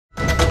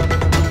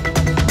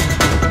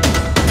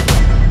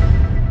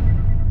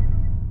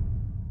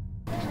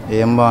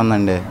ఏం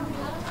బాగుందండి,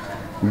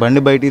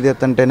 బండి బయటికి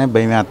తెస్తుంటేనే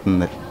భయం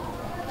వేస్తుంది.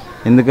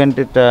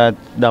 ఎందుకంటే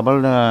డబల్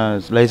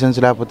లైసెన్స్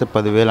లేకపోతే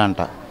 10,000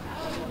 అంట.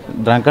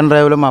 డ్రంక్ అండ్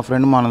డ్రైవ్లో మా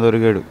ఫ్రెండ్ మన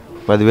దొరికాడు,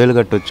 10,000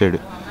 కట్టి వచ్చాడు.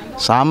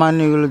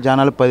 సామాన్యులు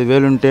జనాలు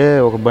 10,000 ఉంటే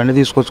ఒక బండి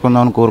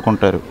తీసుకొచ్చుకుందామని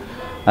కోరుకుంటారు.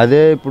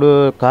 అదే ఇప్పుడు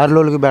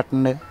కార్లోళ్ళకి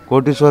పెట్టండి,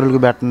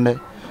 కోటీశ్వరులకి పెట్టండి,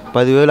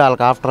 10,000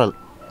 వాళ్ళకి ఆఫ్టర్ ఆల్.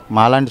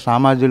 మాలాంటి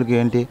సామాజికులకి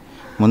ఏంటి?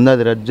 ముందు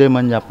అది రద్దు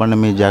చేయమని చెప్పండి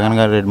మీ జగన్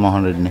గారు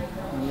రెడ్డిమోహన్ రెడ్డిని.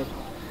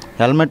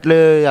 హెల్మెట్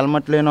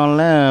లేని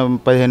వాళ్ళనే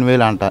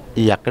 15,000 అంట.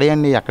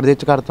 ఎక్కడండి, ఎక్కడ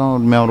తెచ్చి కడతాం?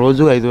 మేము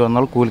రోజు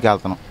 500 కూలికి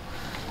వెళ్తున్నాం.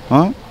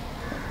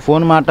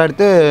 ఫోన్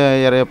మాట్లాడితే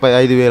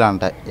 5,000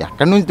 అంట.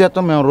 ఎక్కడి నుంచి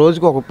తెస్తాం? మేము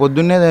రోజుకి ఒక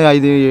పొద్దున్నే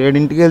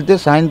 7 వెళ్తే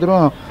సాయంత్రం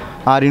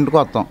 6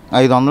 వస్తాం,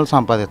 500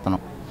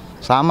 సంపాదిస్తున్నాం.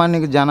 సామాన్య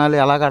జనాలు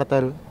ఎలా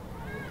కడతారు?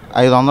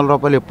 500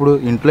 రూపాయలు ఎప్పుడు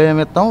ఇంట్లో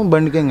ఏమి ఇస్తాం,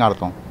 బండికి ఏం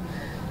కడతాం,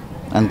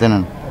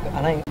 అంతేనండి.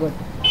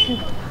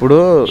 ఇప్పుడు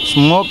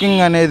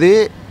స్మోకింగ్ అనేది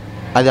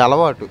అది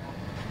అలవాటు.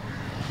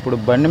 ఇప్పుడు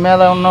బండి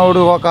మీద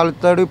ఉన్నవాడు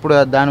కలుస్తాడు, ఇప్పుడు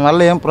దానివల్ల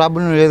ఏం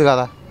ప్రాబ్లం లేదు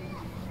కదా.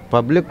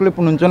 పబ్లిక్లో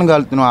ఇప్పుడు నుంచొని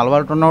కలుతున్నాం,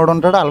 అలవాటు ఉన్నవాడు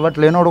ఉంటాడు, అలవాటు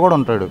లేనివాడు కూడా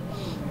ఉంటాడు,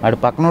 వాడి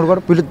పక్కనోడు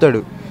కూడా పిలుస్తాడు.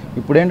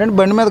 ఇప్పుడు ఏంటంటే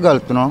బండి మీద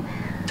కలుస్తున్నాం,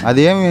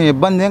 అదేమి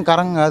ఇబ్బంది ఏం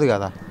కరం కాదు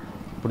కదా.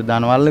 ఇప్పుడు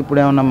దానివల్ల ఇప్పుడు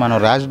ఏమన్నా మనం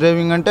ర్యాష్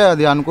డ్రైవింగ్ అంటే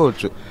అది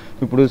అనుకోవచ్చు.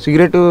 ఇప్పుడు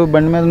సిగరెట్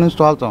బండి మీద నుంచి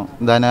తోలుతాం,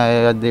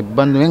 అది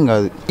ఇబ్బంది ఏం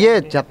కాదు.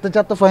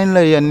 చెత్త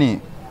ఫైన్లు అవన్నీ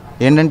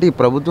ఏంటంటే ఈ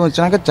ప్రభుత్వం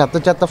వచ్చినాక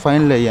చెత్త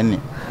ఫైన్లు అవన్నీ.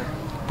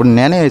 ఇప్పుడు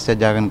నేనే వేసా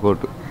జగన్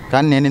కోర్టు,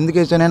 కానీ నేను ఎందుకు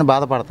వేసానని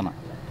బాధపడుతున్నా.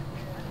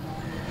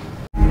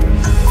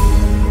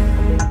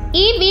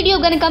 ఈ వీడియో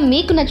గనుక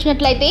మీకు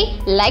నచ్చినట్లయితే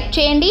లైక్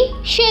చేయండి,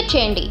 షేర్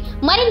చేయండి.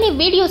 మరిన్ని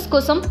వీడియోస్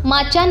కోసం మా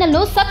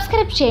ఛానల్ను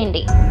సబ్స్క్రైబ్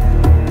చేయండి.